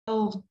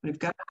rolled. We've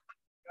got,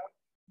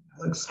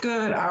 looks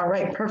good. All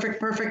right,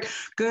 perfect.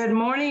 Good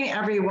morning,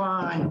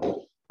 everyone.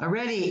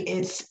 Already,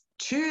 it's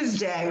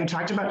Tuesday. We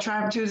talked about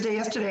Triumph Tuesday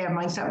yesterday on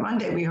Mindset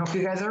Monday. We hope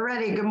you guys are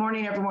ready. Good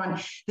morning, everyone.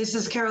 This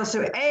is Carol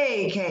Sue,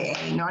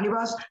 AKA Naughty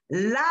Boss,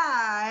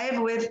 live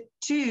with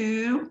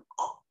two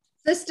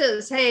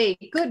sisters. Hey,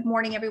 good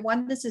morning,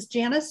 everyone. This is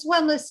Janice,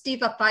 Wellness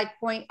Diva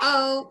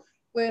 5.0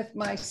 with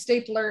my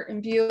stapler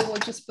in view. We'll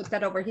just put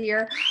that over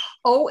here.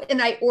 Oh,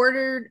 and I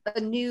ordered a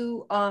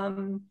new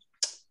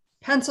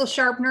pencil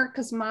sharpener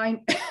because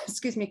mine,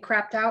 excuse me,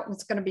 crapped out, and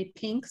it's going to be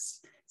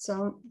pinks.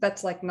 So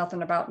that's like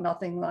nothing about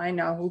nothing. I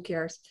know, who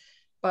cares?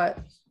 But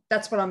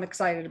that's what I'm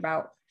excited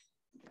about.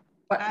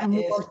 But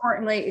more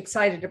importantly,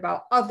 excited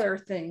about other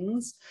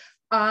things.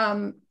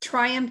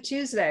 Triumph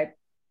Tuesday.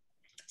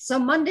 So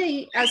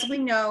Monday, as we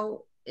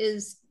know,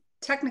 is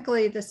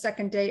technically the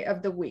second day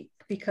of the week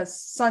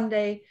because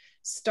Sunday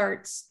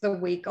starts the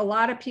week. A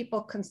lot of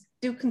people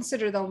do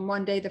consider though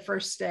Monday the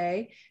first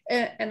day.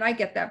 And I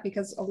get that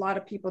because a lot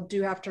of people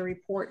do have to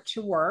report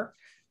to work,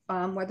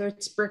 whether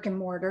it's brick and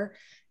mortar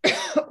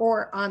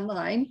or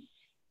online.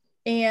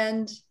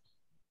 And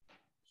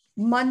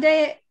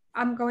Monday,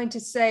 I'm going to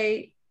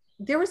say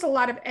there was a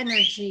lot of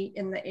energy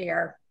in the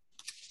air.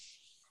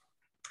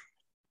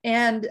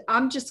 And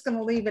I'm just going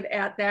to leave it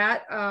at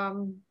that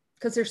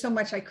because there's so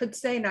much I could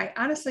say, and I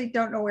honestly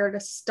don't know where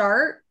to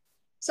start.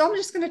 So I'm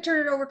just going to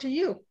turn it over to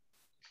you.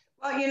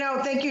 Well, you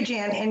know, thank you,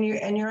 Jan. And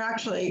you're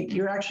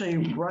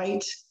actually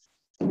right.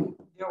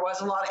 There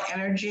was a lot of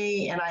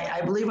energy, and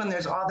I believe when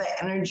there's all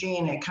that energy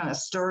and it kind of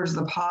stirs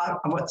the pot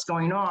of what's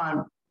going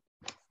on,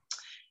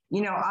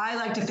 you know, I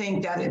like to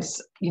think that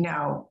it's, you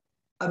know,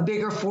 a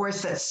bigger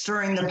force that's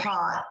stirring the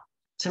pot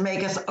to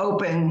make us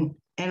open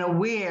and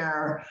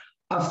aware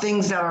of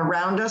things that are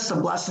around us, the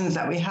blessings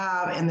that we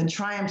have, and the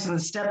triumphs and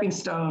the stepping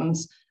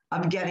stones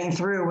of getting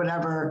through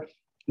whatever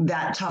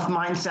that tough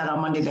mindset on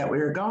Monday that we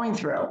were going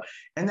through.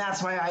 And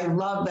that's why I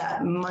love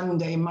that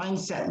Monday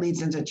mindset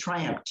leads into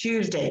Triumph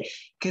Tuesday,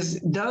 because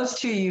those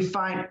two you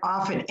find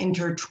often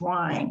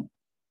intertwine,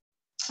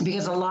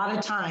 because a lot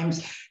of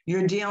times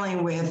you're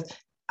dealing with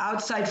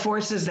outside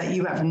forces that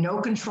you have no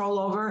control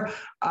over,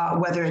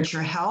 whether it's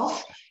your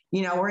health.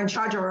 You know, we're in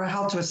charge of our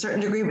health to a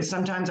certain degree, but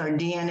sometimes our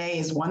DNA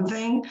is one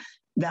thing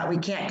that we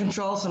can't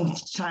control.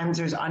 Sometimes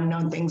there's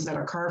unknown things that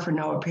occur for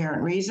no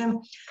apparent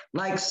reason.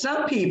 Like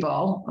some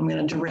people, I'm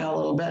going to derail a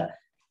little bit,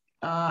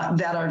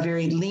 that are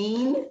very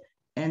lean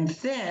and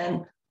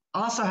thin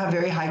also have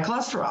very high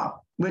cholesterol,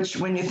 which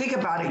when you think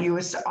about it, you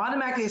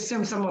automatically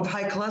assume someone with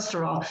high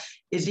cholesterol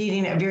is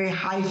eating a very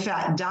high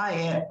fat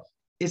diet,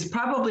 is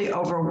probably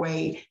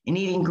overweight and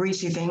eating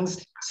greasy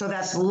things. So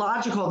that's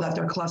logical that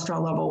their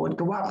cholesterol level would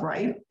go up,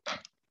 right?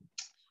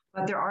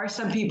 But there are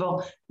some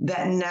people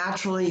that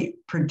naturally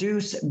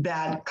produce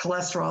bad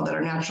cholesterol that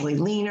are naturally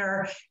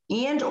leaner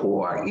and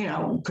or, you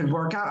know, could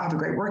work out, have a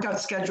great workout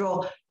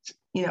schedule,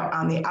 you know,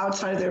 on the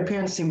outside of their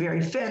appearance, seem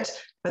very fit,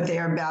 but they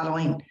are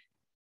battling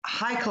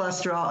high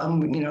cholesterol.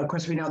 And, you know, of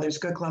course, we know there's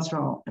good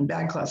cholesterol and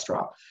bad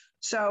cholesterol.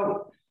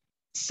 So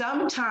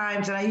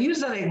sometimes, and I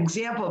use that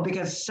example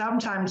because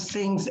sometimes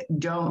things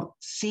don't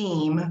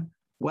seem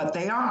what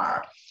they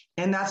are.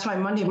 And that's why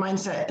Monday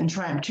Mindset and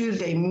Triumph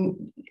Tuesday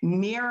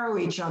mirror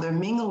each other,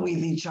 mingle with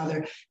each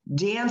other,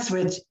 dance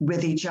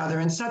with each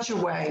other in such a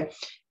way,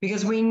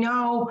 because we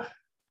know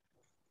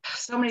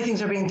so many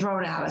things are being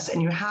thrown at us,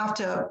 and you have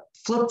to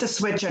flip the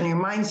switch on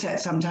your mindset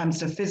sometimes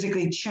to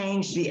physically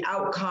change the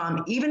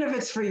outcome, even if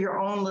it's for your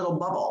own little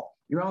bubble,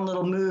 your own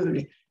little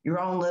mood, your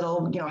own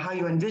little, you know, how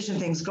you envision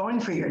things going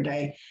for your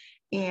day.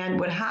 And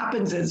what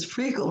happens is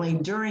frequently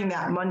during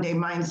that Monday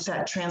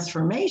mindset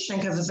transformation,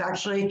 because it's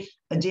actually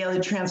a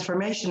daily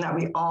transformation that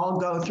we all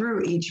go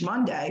through each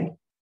Monday,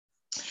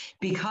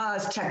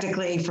 because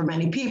technically for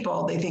many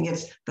people, they think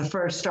it's the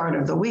first start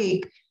of the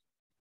week.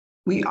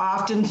 We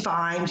often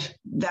find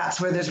that's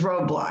where there's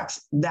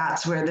roadblocks.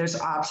 That's where there's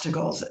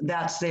obstacles.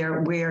 That's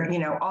there where, you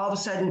know, all of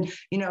a sudden,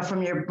 you know,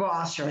 from your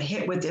boss, you're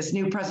hit with this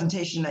new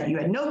presentation that you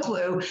had no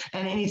clue,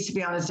 and it needs to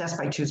be on his desk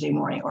by Tuesday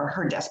morning or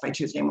her desk by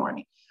Tuesday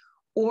morning.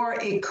 Or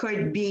it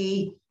could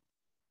be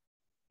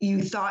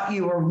you thought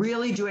you were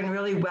really doing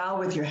really well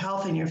with your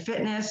health and your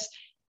fitness,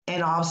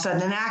 and all of a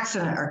sudden an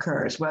accident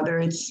occurs, whether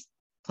it's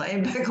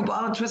playing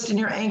pickleball and twisting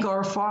your ankle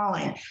or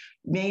falling.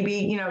 Maybe,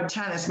 you know,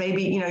 tennis,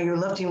 maybe, you know, you're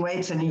lifting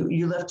weights and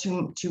you lift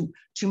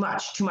too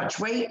much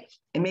weight,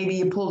 and maybe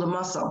you pulled a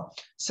muscle.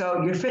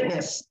 So your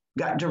fitness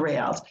got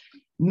derailed.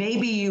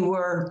 Maybe you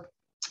were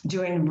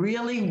doing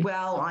really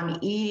well on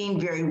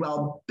eating, very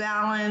well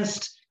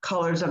balanced,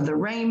 colors of the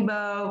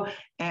rainbow,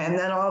 and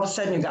then all of a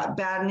sudden you got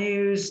bad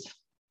news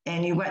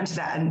and you went into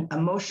that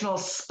emotional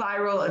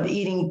spiral of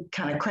eating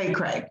kind of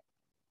cray-cray.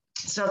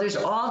 So there's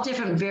all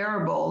different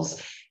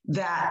variables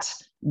that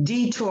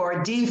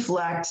detour,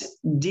 deflect,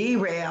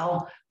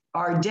 derail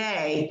our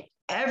day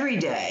every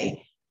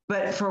day.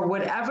 But for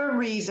whatever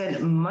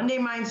reason, Monday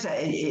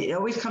mindset, it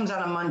always comes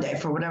out on Monday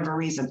for whatever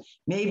reason.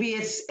 Maybe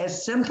it's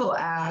as simple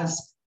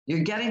as you're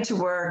getting to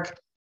work,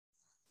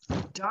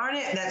 darn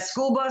it, that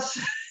school bus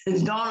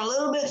it's going a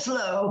little bit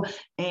slow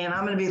and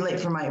I'm going to be late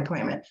for my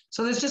appointment.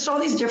 So there's just all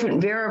these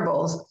different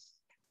variables,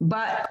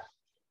 but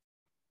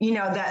you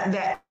know,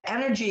 that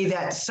energy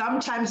that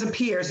sometimes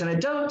appears, and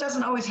it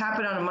doesn't always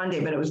happen on a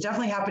Monday, but it was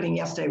definitely happening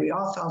yesterday. We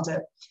all felt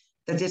it,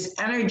 that this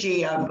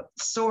energy of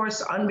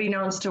source,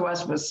 unbeknownst to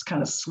us, was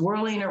kind of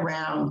swirling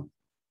around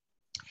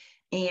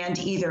and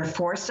either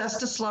forced us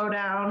to slow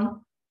down,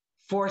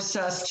 forced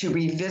us to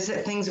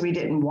revisit things we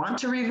didn't want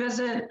to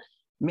revisit,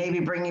 maybe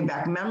bringing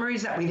back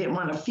memories that we didn't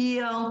want to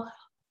feel.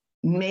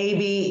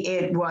 Maybe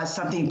it was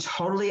something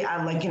totally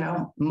out, like, you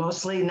know,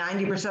 mostly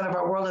 90% of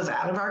our world is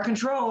out of our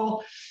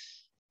control.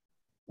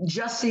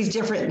 Just these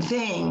different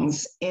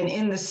things. And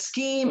in the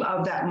scheme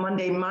of that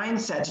Monday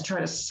mindset to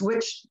try to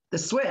switch the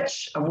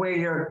switch of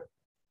where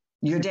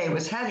your day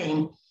was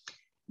heading,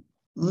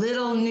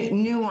 little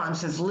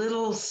nuances,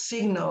 little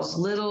signals,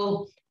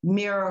 little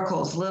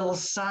miracles, little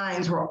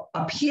signs were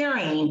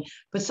appearing,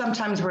 but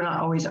sometimes we're not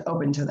always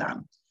open to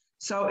them.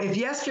 So if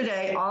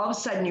yesterday, all of a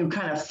sudden you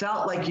kind of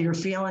felt like you're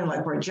feeling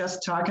like we're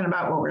just talking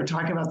about what we were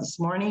talking about this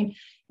morning,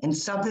 and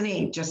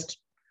something just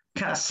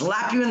kind of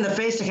slap you in the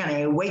face to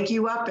kind of wake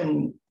you up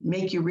and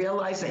make you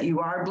realize that you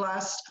are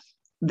blessed,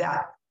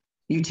 that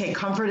you take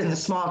comfort in the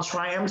small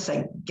triumphs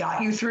that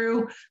got you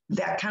through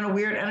that kind of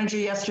weird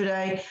energy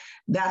yesterday,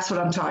 that's what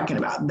I'm talking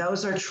about.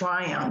 Those are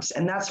triumphs.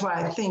 And that's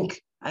why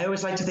I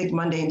always like to think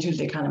Monday and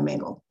Tuesday kind of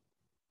mingle.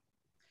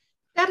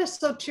 That is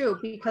so true,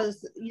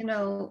 because, you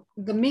know,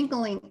 the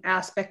mingling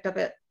aspect of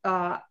it,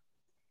 I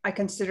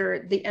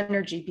consider the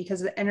energy,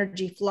 because the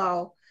energy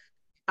flow,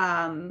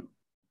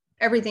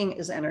 everything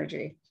is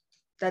energy.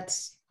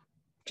 That's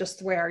just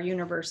the way our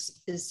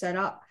universe is set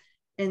up.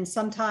 And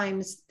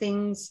sometimes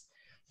things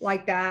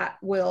like that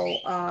will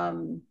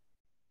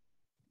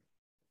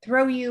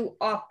throw you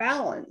off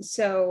balance.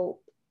 So,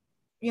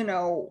 you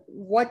know,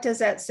 what does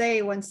that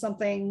say when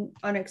something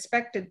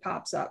unexpected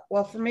pops up?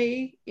 Well, for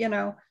me, you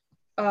know,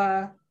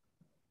 and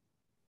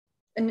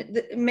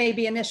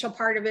maybe initial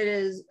part of it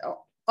is,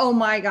 oh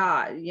my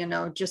God, you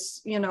know,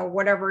 just, you know,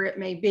 whatever it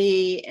may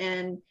be.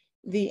 And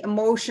the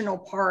emotional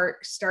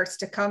part starts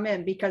to come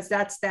in, because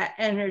that's that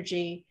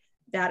energy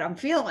that I'm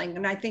feeling.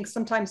 And I think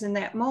sometimes in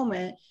that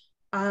moment,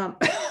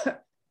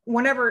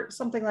 whenever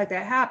something like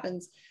that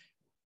happens,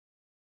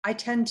 I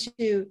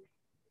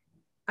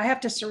have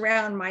to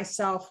surround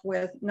myself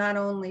with not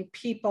only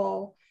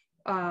people,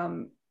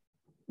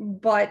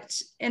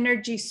 but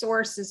energy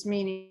sources,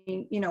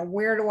 meaning, you know,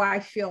 where do I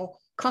feel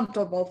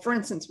comfortable? For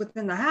instance,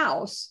 within the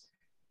house,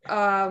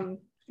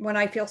 when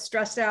I feel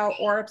stressed out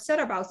or upset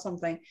about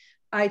something,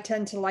 I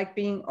tend to like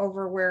being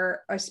over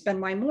where I spend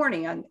my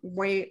morning, on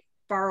way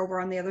far over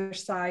on the other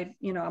side,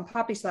 you know, on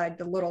Poppy's side,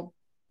 the little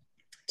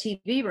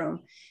TV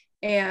room.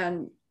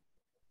 And,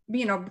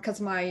 you know, because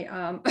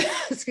my,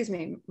 excuse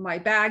me, my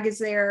bag is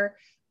there.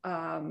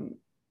 And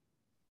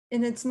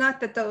it's not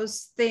that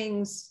those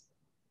things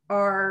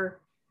are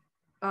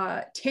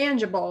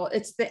tangible.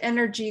 It's the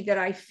energy that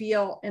I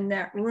feel in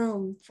that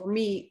room, for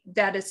me,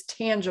 that is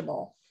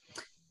tangible.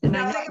 And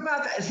now think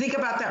about that. Think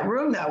about that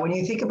room, though. When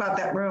you think about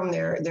that room,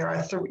 there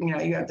are you know,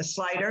 you have the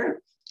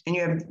slider, and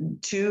you have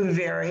two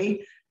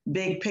very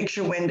big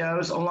picture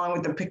windows, along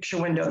with the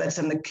picture window that's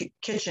in the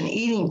kitchen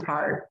eating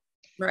part.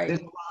 Right.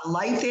 There's a lot of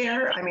light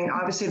there. I mean,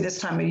 obviously this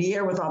time of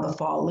year with all the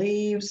fall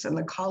leaves and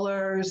the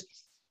colors,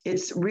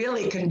 it's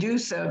really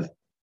conducive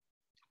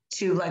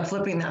to like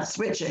flipping that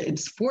switch.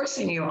 It's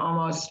forcing you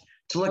almost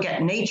to look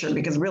at nature,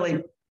 because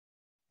really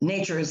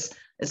nature is,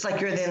 it's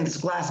like you're in this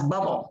glass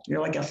bubble.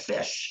 You're like a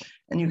fish,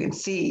 and you can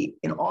see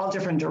in all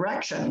different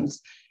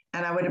directions.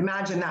 And I would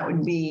imagine that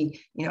would be,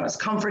 you know, it's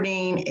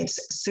comforting, it's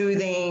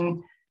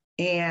soothing.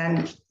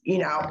 And, you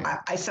know,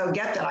 I so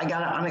get that. I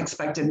got an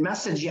unexpected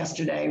message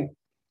yesterday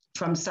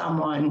from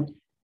someone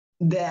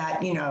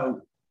that, you know,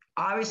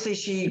 obviously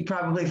she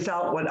probably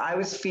felt what I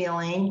was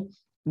feeling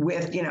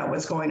with, you know,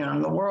 what's going on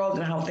in the world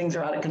and how things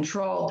are out of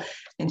control.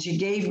 And she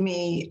gave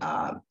me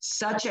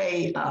such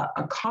a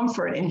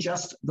comfort in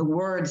just the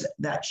words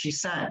that she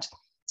sent.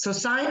 So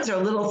signs are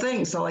little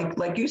things. So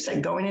like you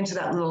said, going into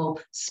that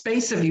little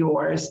space of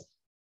yours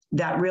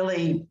that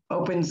really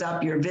opens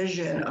up your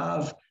vision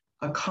of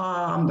a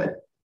calm, but,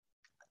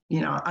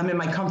 you know, I'm in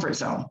my comfort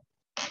zone.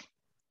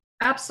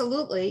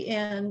 Absolutely.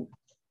 And,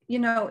 you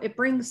know, it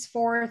brings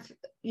forth,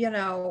 you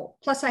know,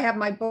 plus I have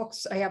my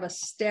books. I have a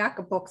stack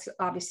of books,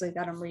 obviously,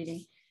 that I'm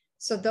reading.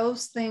 So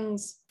those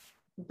things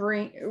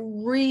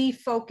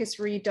refocus,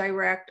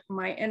 redirect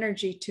my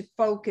energy to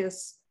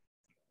focus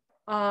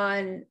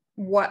on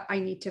what I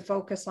need to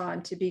focus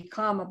on, to be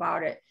calm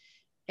about it.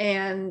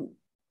 And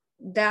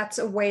that's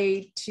a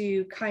way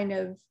to kind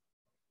of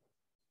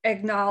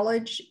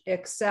acknowledge,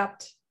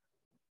 accept,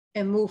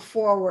 and move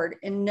forward,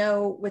 and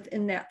know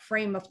within that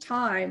frame of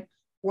time,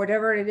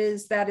 whatever it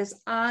is that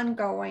is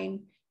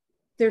ongoing,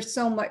 there's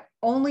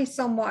only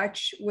so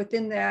much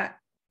within that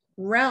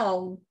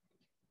realm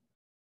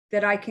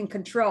that I can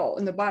control.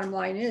 And the bottom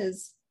line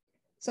is,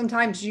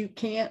 sometimes you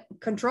can't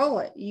control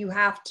it. You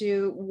have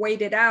to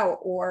wait it out,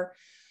 or,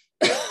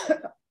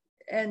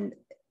 and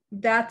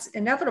that's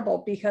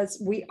inevitable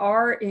because we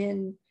are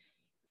in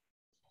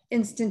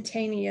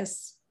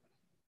instantaneous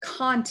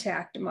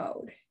contact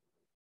mode.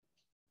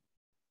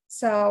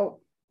 So,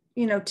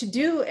 to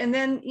do, and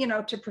then,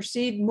 to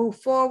proceed, move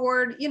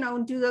forward,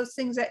 and do those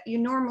things that you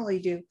normally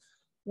do,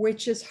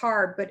 which is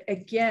hard. But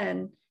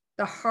again,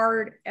 the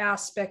hard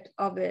aspect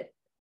of it,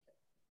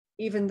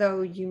 even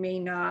though you may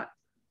not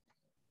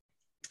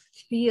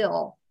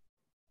feel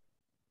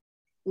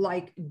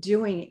like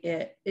doing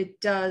it, it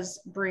does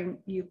bring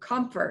you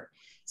comfort.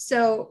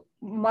 So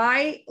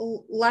my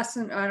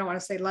lesson, I don't want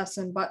to say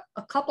lesson, but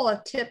a couple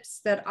of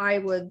tips that I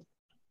would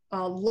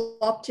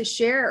love to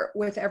share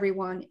with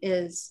everyone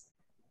is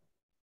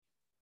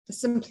the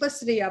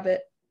simplicity of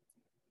it.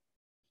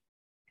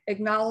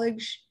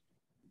 Acknowledge,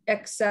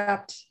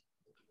 accept,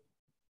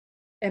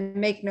 and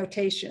make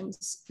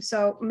notations.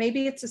 So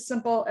maybe it's as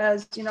simple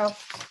as,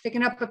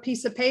 picking up a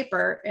piece of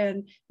paper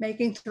and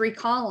making 3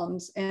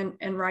 columns and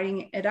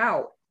writing it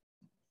out.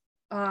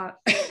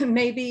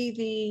 Maybe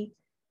the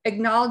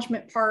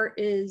acknowledgement part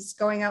is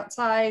going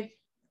outside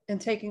and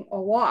taking a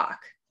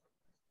walk.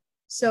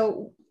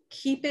 So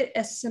keep it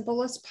as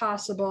simple as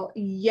possible.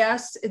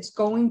 Yes, it's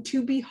going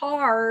to be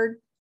hard.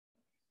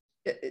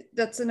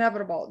 That's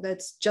inevitable.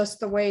 That's just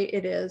the way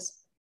it is.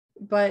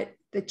 But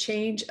the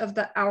change of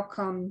the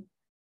outcome,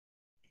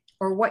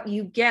 or what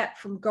you get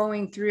from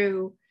going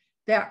through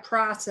that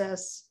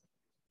process,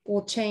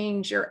 will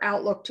change your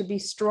outlook to be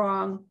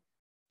strong,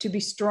 to be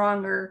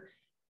stronger,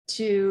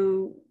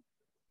 to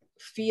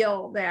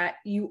feel that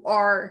you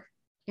are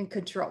in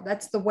control.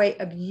 That's the way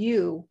of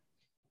you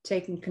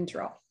taking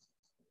control.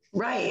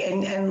 Right.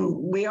 And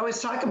we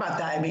always talk about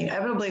that. I mean,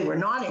 inevitably, we're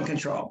not in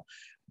control,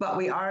 but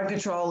we are in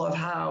control of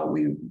how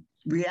we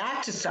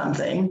react to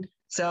something.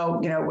 So,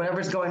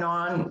 whatever's going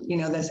on,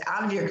 that's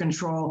out of your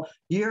control,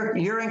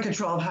 you're in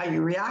control of how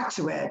you react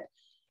to it,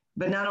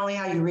 but not only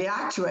how you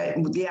react to it,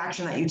 the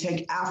action that you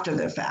take after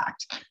the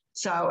fact.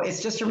 So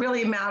it's just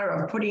really a matter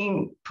of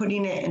putting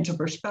it into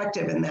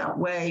perspective in that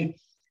way,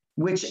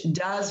 which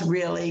does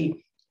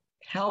really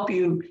help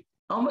you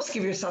almost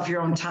give yourself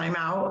your own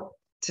timeout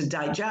to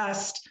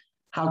digest.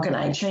 How can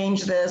I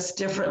change this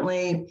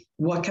differently?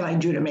 What can I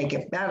do to make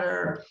it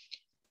better?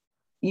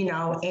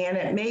 And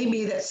it may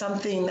be that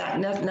something that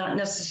not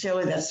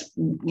necessarily that's,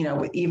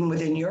 even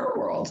within your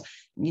world,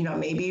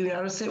 maybe you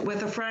notice it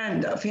with a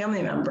friend, a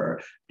family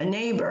member, a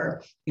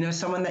neighbor,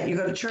 someone that you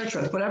go to church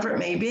with, whatever it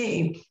may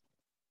be.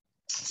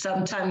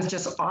 Sometimes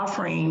just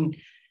offering,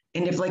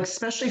 and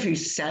especially if you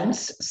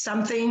sense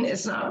something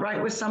is not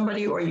right with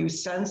somebody, or you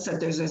sense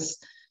that there's this,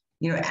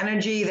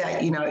 energy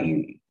that,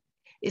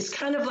 it's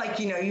kind of like,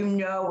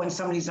 when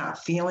somebody's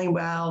not feeling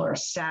well or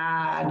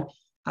sad.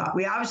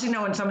 We obviously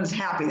know when someone's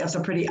happy. That's a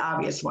pretty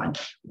obvious one.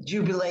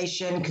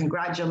 Jubilation,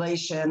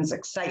 congratulations,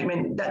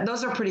 excitement.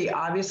 Those are pretty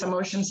obvious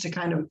emotions to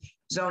kind of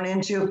zone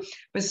into.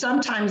 But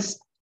sometimes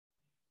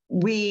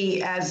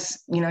we,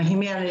 as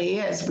humanity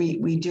is,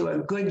 we do a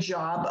good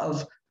job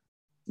of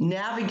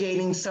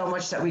navigating so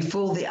much that we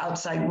fool the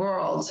outside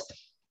world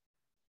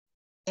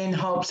in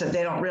hopes that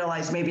they don't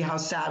realize maybe how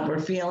sad we're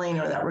feeling,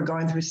 or that we're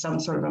going through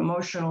some sort of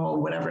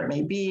emotional, whatever it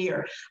may be,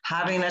 or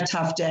having a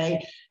tough day.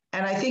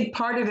 And I think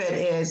part of it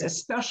is,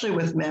 especially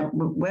with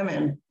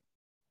women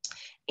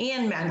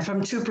and men,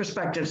 from 2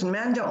 perspectives.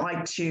 Men don't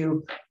like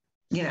to,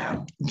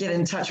 get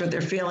in touch with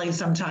their feelings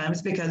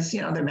sometimes because,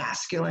 they're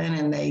masculine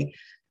and they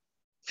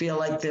feel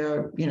like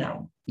they're,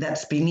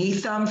 that's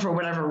beneath them for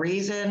whatever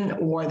reason,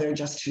 or they're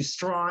just too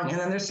strong. And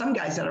then there's some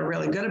guys that are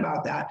really good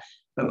about that.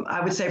 But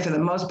I would say for the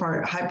most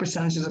part, high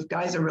percentages of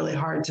guys are really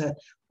hard to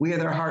wear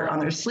their heart on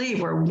their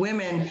sleeve, where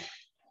women,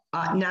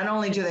 not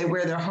only do they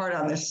wear their heart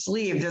on their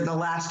sleeve, they're the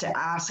last to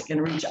ask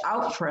and reach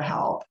out for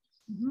help,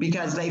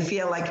 because they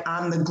feel like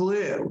I'm the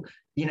glue.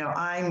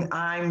 I'm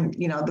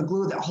the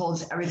glue that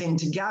holds everything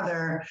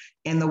together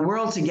in the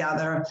world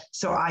together,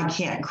 so I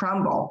can't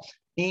crumble.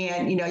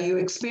 And, you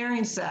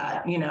experience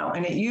that,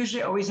 and it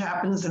usually always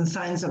happens in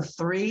signs of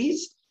 3s.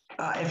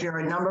 If you're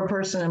a number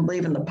person and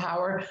believe in the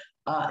power,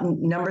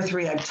 number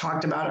 3, I've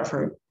talked about it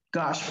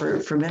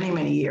for many,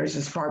 many years,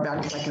 as far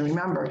back as I can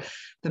remember,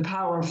 the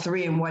power of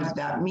 3 and what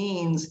that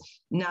means,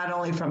 not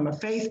only from a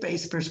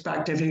faith-based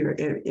perspective,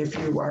 if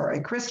you are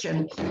a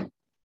Christian,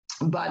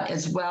 but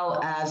as well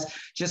as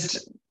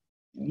just,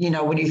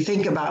 when you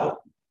think about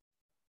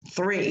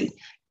 3,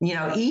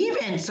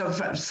 even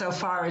so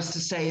far as to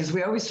say, as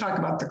we always talk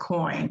about the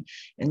coin,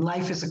 and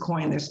life is a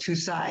coin, there's 2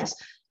 sides.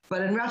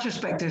 But in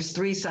retrospect, there's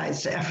 3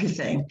 sides to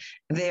everything.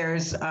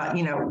 There's,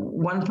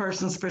 one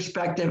person's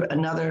perspective,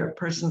 another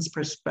person's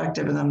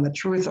perspective, and then the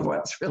truth of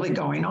what's really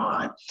going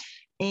on.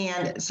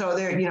 And so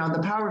there,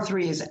 the power of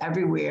 3 is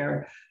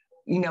everywhere,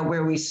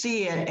 where we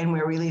see it and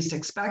where we least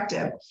expect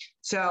it.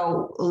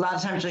 So a lot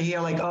of times you hear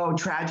like, oh,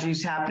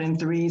 tragedies happen in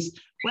 3s.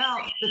 Well,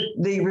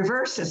 the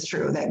reverse is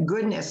true, that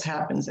goodness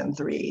happens in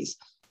 3s.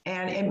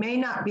 And it may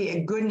not be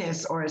a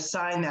goodness or a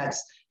sign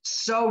that's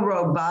so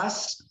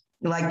robust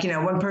Like,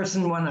 one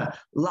person won a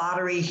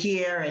lottery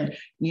here, and,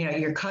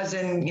 your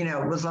cousin,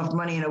 was left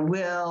money in a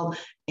will,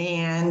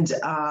 and,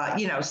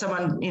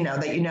 someone,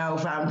 that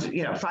found,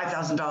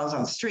 $5,000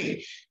 on the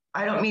street.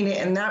 I don't mean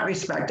it in that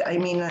respect. I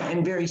mean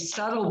in very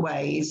subtle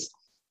ways.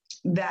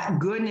 That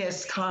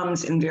goodness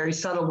comes in very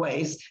subtle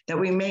ways that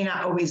we may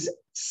not always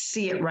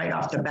see it right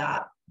off the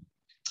bat.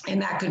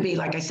 And that could be,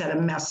 like I said,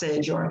 a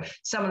message, or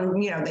someone,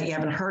 that you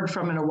haven't heard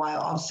from in a while,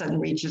 all of a sudden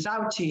reaches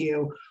out to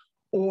you.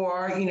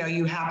 Or,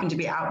 you happen to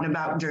be out and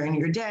about during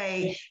your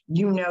day,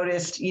 you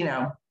noticed,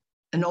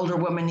 an older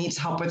woman needs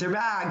help with her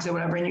bags or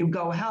whatever, and you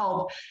go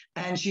help.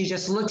 And she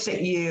just looks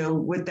at you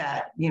with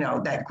that,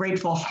 that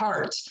grateful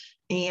heart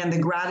and the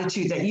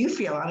gratitude that you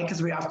feel on it,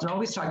 because we often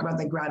always talk about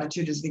that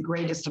gratitude is the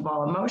greatest of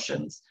all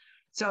emotions.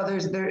 So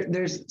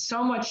there's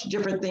so much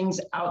different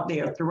things out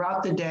there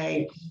throughout the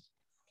day.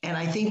 And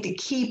I think the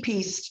key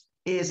piece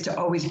is to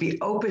always be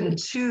open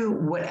to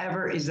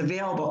whatever is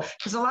available.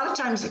 Because a lot of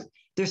times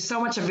there's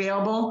so much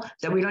available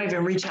that we don't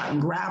even reach out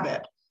and grab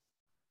it.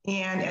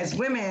 And as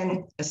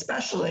women,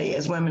 especially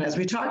as women, as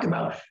we talk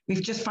about, we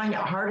just find it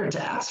harder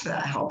to ask for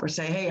that help or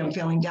say, hey, I'm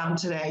feeling down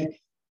today.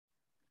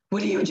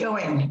 What are you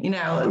doing?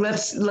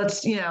 Let's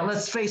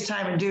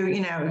FaceTime and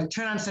do,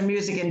 turn on some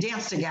music and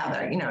dance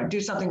together, do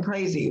something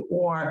crazy.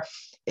 Or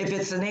if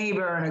it's a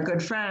neighbor and a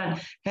good friend,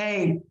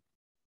 hey,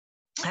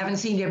 I haven't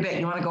seen you a bit,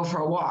 you want to go for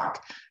a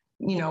walk?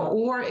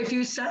 Or if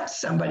you sense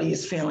somebody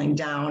is feeling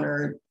down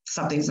or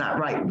something's not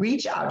right,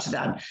 reach out to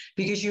them,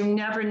 because you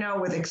never know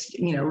with,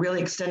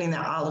 really extending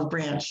that olive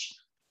branch,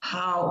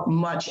 how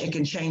much it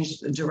can change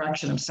the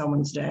direction of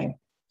someone's day.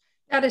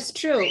 That is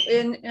true.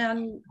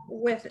 And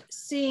with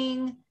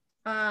seeing,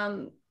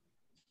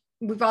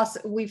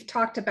 we've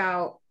talked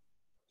about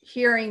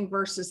hearing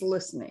versus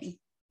listening.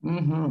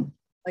 Mm-hmm.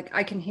 Like,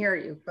 I can hear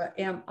you, but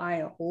am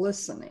I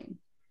listening?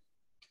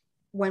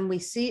 When we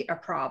see a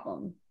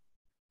problem,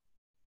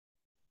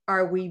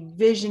 are we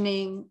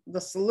visioning the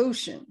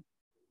solution?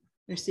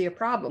 We see a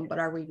problem, but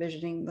are we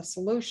visioning the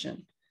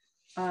solution?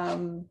 I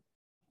don't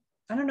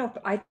know if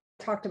I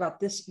talked about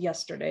this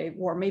yesterday,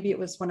 or maybe it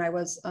was when I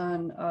was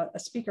on a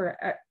speaker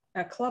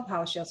at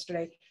Clubhouse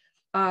yesterday.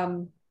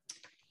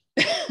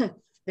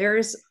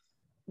 There's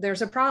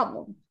a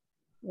problem.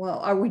 Well,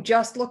 are we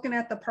just looking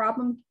at the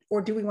problem,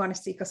 or do we want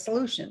to seek a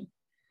solution?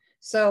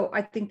 So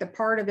I think the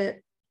part of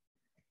it,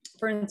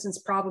 for instance,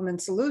 problem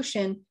and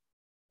solution,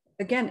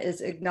 again,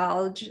 is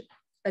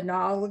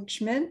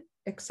acknowledgement,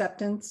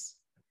 acceptance,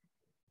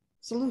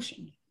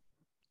 solution.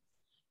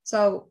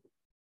 So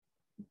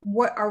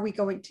what are we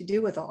going to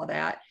do with all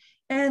that?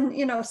 And,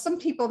 some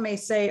people may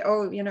say,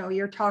 oh,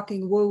 you're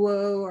talking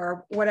woo-woo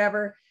or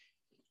whatever.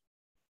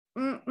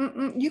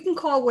 You can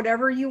call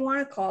whatever you want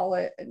to call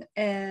it,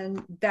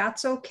 and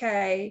that's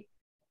okay.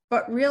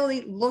 But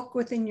really look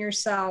within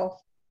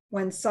yourself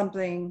when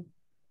something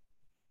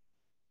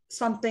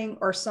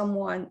or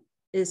someone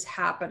is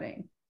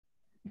happening.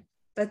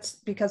 That's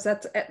because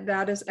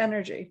that is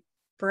energy.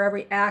 For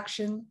every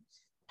action,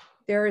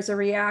 there is a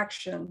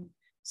reaction.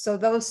 So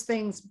those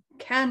things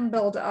can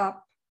build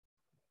up.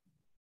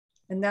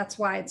 And that's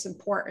why it's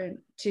important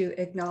to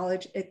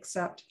acknowledge,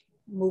 accept,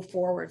 move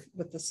forward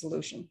with the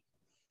solution.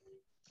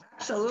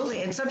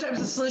 Absolutely. And sometimes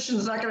the solution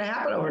is not going to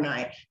happen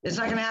overnight. It's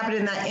not going to happen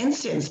in that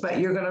instance, but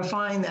you're going to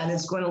find that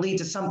it's going to lead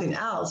to something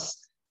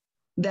else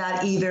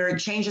that either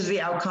changes the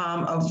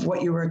outcome of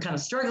what you were kind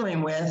of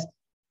struggling with,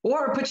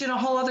 or puts you in a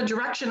whole other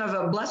direction of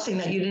a blessing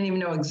that you didn't even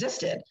know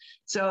existed.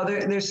 So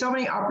there's so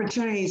many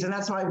opportunities, and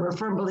that's why we're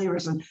firm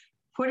believers in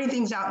putting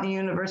things out in the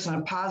universe in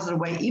a positive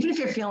way, even if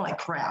you're feeling like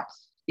crap,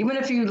 even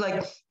if you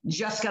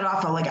just got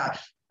off of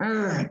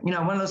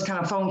one of those kind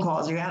of phone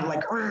calls, you had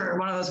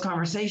one of those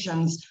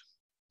conversations,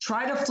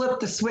 try to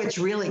flip the switch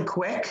really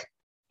quick,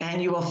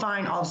 and you will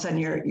find all of a sudden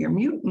your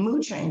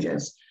mood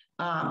changes.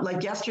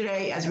 Like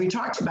yesterday, as we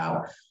talked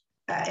about,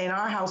 in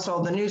our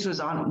household, the news was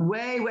on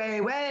way,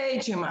 way, way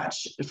too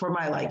much for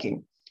my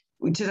liking,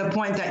 to the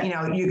point that,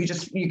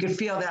 you could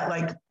feel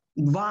that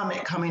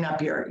vomit coming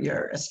up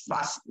your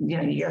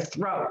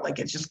throat, like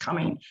it's just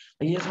coming.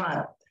 You just want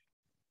to,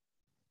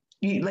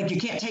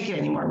 you can't take it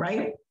anymore,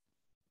 right?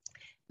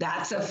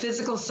 That's a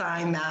physical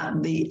sign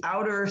that the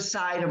outer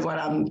side of what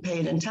I'm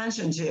paying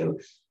attention to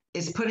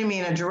is putting me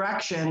in a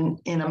direction,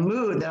 in a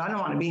mood that I don't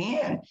want to be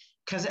in.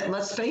 Because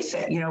let's face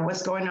it,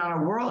 what's going on in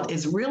our world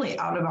is really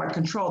out of our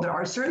control. There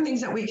are certain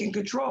things that we can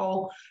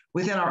control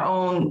within our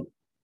own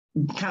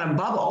kind of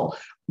bubble.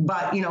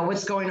 But,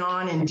 what's going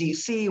on in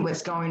DC,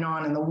 what's going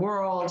on in the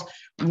world,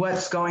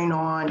 what's going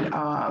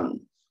on,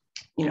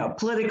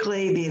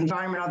 politically, the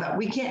environment, all that,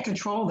 we can't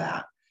control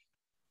that.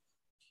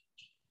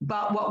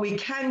 But what we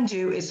can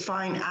do is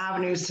find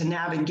avenues to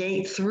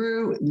navigate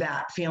through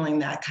that feeling,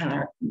 that kind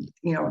of,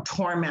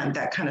 torment,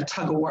 that kind of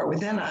tug of war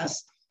within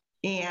us.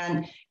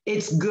 And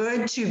it's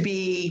good to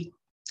be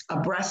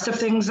abreast of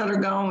things that are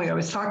going. We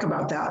always talk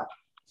about that.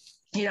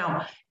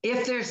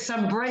 If there's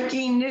some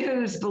breaking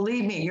news,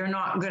 believe me, you're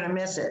not going to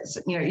miss it.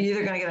 You're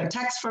either going to get a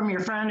text from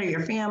your friend or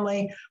your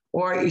family,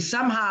 or you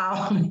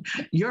somehow,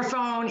 your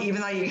phone,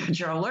 even though you got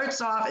your alerts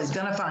off, is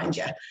going to find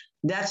you.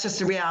 That's just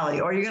the reality.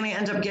 Or you're going to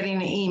end up getting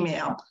an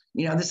email,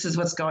 this is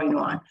what's going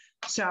on.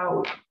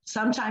 So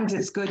sometimes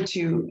it's good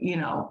to,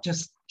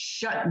 just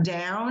shut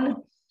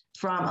down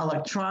from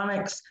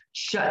electronics,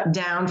 shut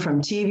down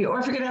from TV, or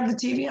if you're going to have the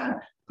TV on,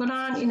 put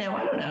on,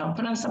 I don't know,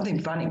 put on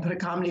something funny, put a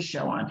comedy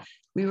show on.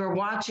 We were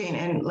watching,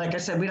 and like I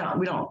said,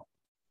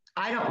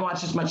 I don't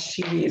watch as much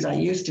TV as I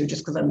used to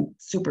just because I'm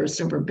super,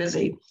 super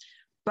busy.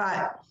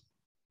 But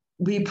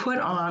we put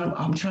on,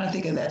 I'm trying to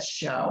think of that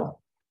show.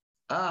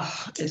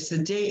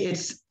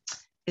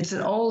 It's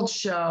an old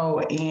show,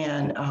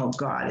 and oh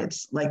God,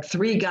 it's like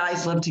three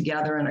guys live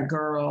together and a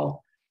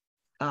girl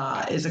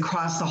is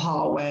across the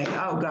hallway.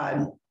 Oh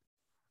God.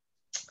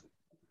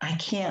 I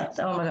can't.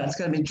 Oh my God, it's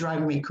gonna be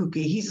driving me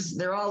kooky.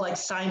 They're all like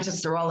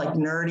scientists. They're all like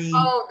nerdy.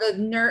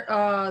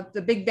 Oh,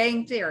 the Big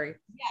Bang Theory.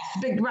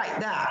 Yes, right,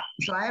 that.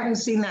 So I haven't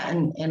seen that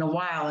in a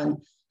while, and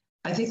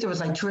I think there was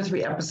like 2 or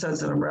 3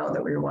 episodes in a row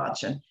that we were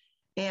watching.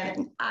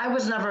 And I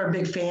was never a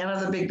big fan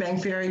of the Big Bang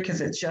Theory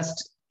because it's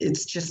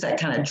just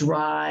that kind of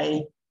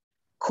dry,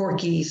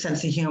 quirky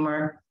sense of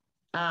humor.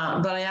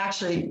 But I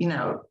actually,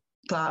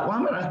 thought,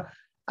 well,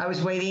 I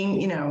was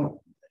waiting,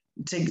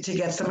 to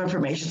get some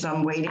information. So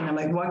I'm waiting. I'm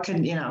like, what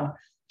could,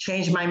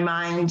 change my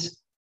mind,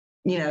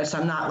 so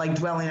I'm not like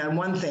dwelling on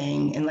one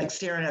thing and like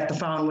staring at the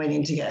phone,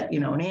 waiting to get,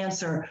 an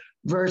answer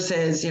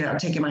versus,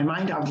 taking my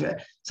mind off of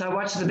it. So I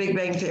watched the Big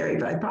Bang Theory,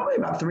 but probably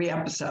about 3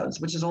 episodes,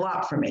 which is a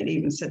lot for me to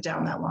even sit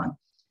down that long.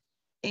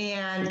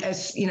 And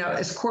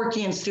as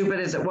quirky and stupid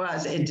as it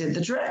was, it did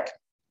the trick.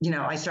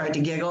 I started to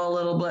giggle a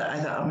little bit.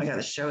 I thought, oh my God,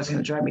 this show is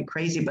going to drive me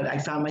crazy, but I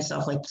found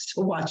myself like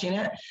still watching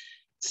it.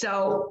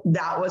 So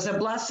that was a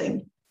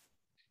blessing.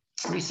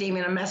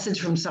 Receiving a message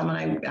from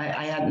someone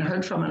I hadn't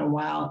heard from in a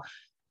while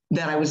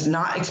that I was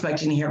not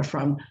expecting to hear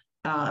from,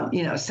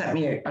 sent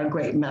me a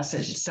great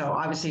message. So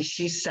obviously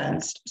she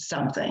sensed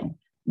something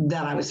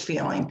that I was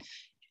feeling,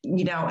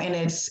 and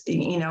it's,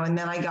 and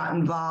then I got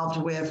involved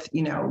with,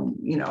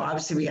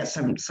 obviously we got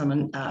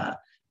some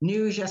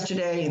news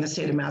yesterday in the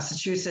state of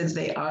Massachusetts.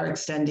 They are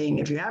extending,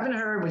 if you haven't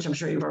heard, which I'm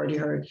sure you've already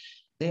heard,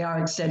 they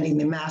are extending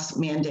the mask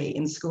mandate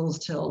in schools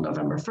till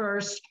November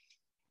 1st.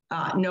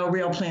 No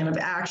real plan of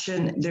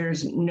action.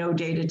 There's no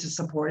data to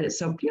support it.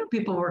 So,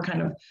 people were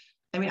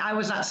I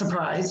was not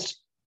surprised.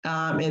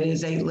 It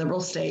is a liberal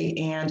state.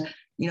 And,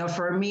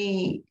 for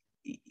me,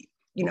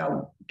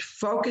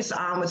 focus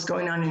on what's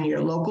going on in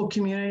your local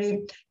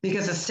community,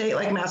 because a state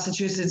like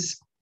Massachusetts,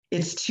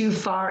 it's too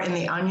far in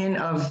the onion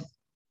of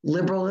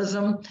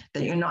liberalism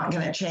that you're not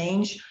going to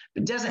change.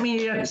 It doesn't mean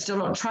you still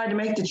don't try to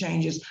make the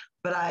changes.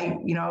 But I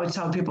would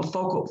tell people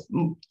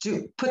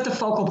to put the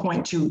focal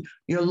point to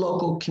your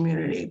local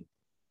community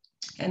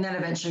and then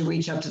eventually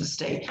reach up to the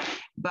state.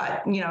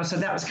 But, so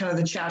that was kind of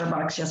the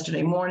chatterbox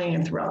yesterday morning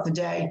and throughout the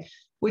day,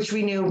 which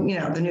we knew,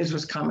 the news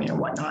was coming and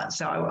whatnot.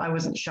 So I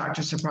wasn't shocked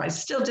or surprised.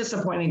 Still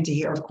disappointing to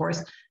hear, of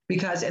course,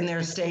 because in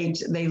their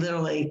state, their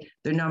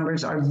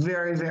numbers are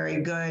very,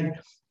 very good.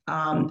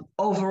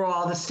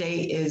 Overall, the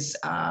state is,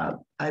 I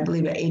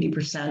believe, at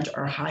 80%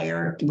 or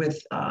higher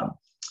with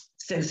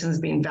citizens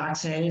being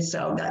vaccinated.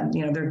 So that,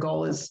 their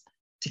goal is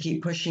to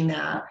keep pushing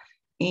that.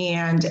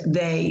 And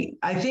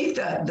I think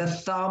that the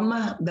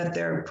thumb that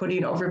they're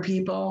putting over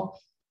people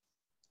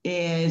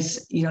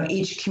is,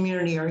 each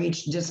community or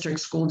each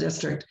school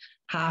district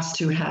has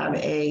to have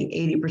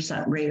a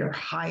 80% rate or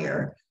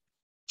higher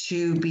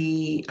to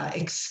be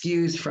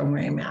excused from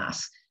wearing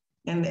masks.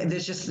 And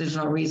there's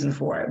no reason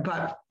for it.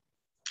 But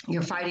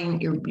you're fighting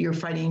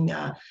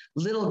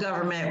little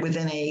government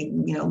within a,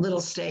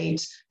 little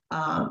state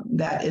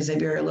that is a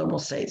very liberal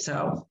state.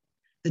 So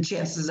the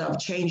chances of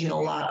changing a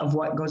lot of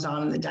what goes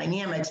on in the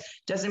dynamics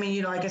doesn't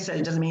mean, like I said,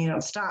 it doesn't mean you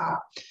don't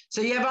stop.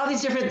 So you have all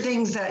these different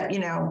things that,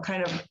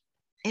 kind of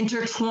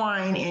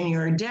intertwine in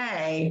your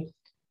day.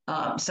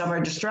 Some are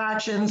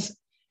distractions,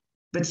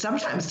 but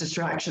sometimes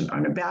distractions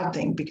aren't a bad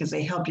thing because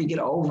they help you get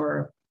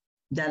over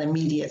that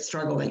immediate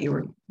struggle that you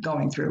were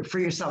going through for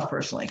yourself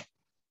personally.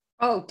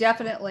 Oh,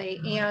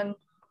 definitely. And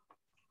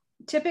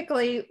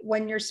typically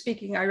when you're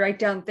speaking, I write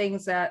down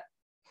things that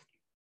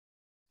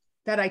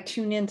I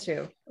tune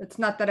into. It's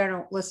not that I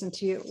don't listen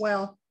to you.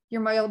 Well, you're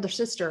my older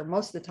sister.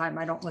 Most of the time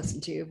I don't listen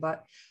to you,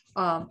 but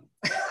no,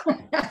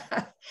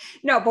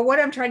 but what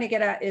I'm trying to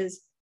get at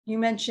is you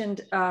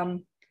mentioned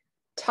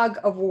tug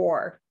of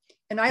war.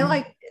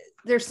 And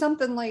there's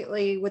something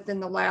lately within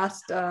the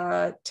last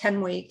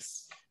 10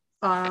 weeks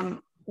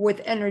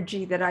with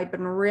energy that I've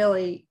been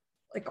really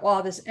like,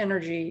 all this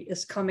energy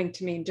is coming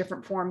to me in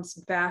different forms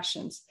and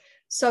fashions.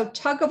 So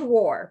tug of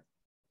war,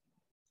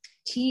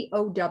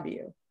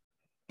 TOW,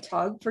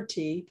 tug for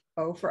T,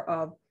 O for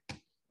of,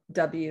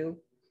 W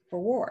for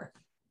war,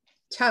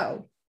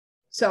 toe.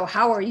 So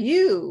how are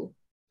you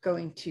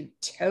going to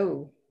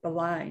toe the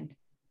line?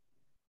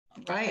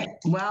 Right.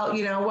 Well,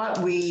 you know what?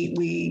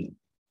 We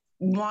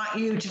want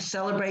you to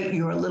celebrate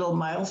your little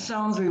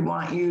milestones. We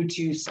want you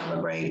to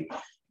celebrate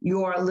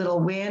your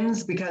little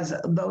wins, because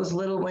those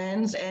little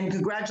wins, and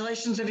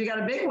congratulations if you got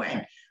a big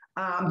win.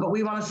 But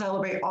we want to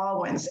celebrate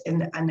all wins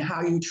and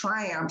how you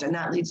triumphed. And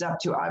that leads up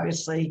to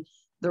obviously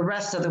the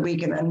rest of the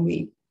week. And then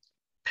we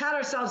pat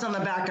ourselves on the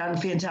back on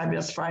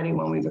Fantabulous Friday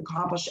when we've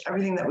accomplished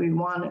everything that we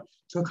wanted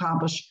to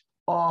accomplish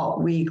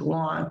all week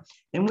long.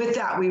 And with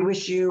that, we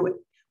wish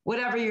you,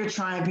 whatever you're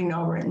triumphing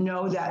over,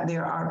 know that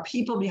there are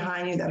people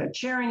behind you that are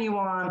cheering you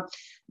on,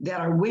 that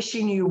are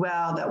wishing you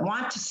well, that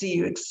want to see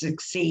you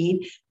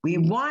succeed. We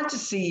want to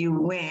see you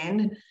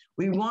win.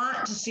 We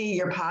want to see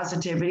your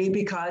positivity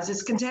because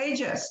it's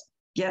contagious.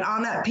 Get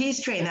on that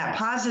peace train, that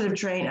positive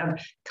train of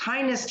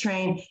kindness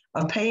train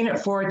of paying it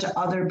forward to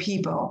other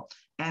people.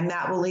 And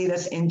that will lead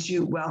us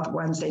into Wealth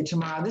Wednesday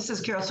tomorrow. This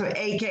is Carol Sawyer,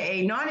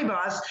 AKA Naughty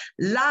Boss,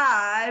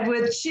 live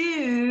with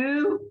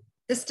you.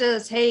 This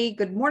does. Hey,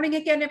 good morning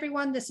again,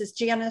 everyone. This is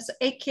Janice,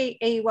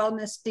 AKA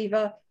Wellness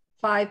Diva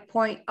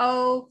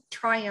 5.0,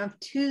 Triumph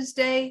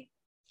Tuesday,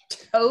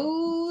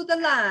 toe the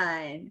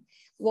line.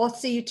 We'll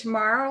see you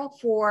tomorrow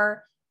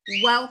for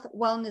Wealth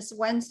Wellness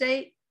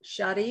Wednesday,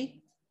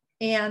 Shadi,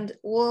 and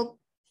we'll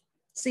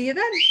see you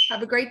then.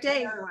 Have a great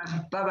day.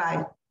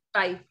 Bye-bye.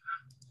 Bye.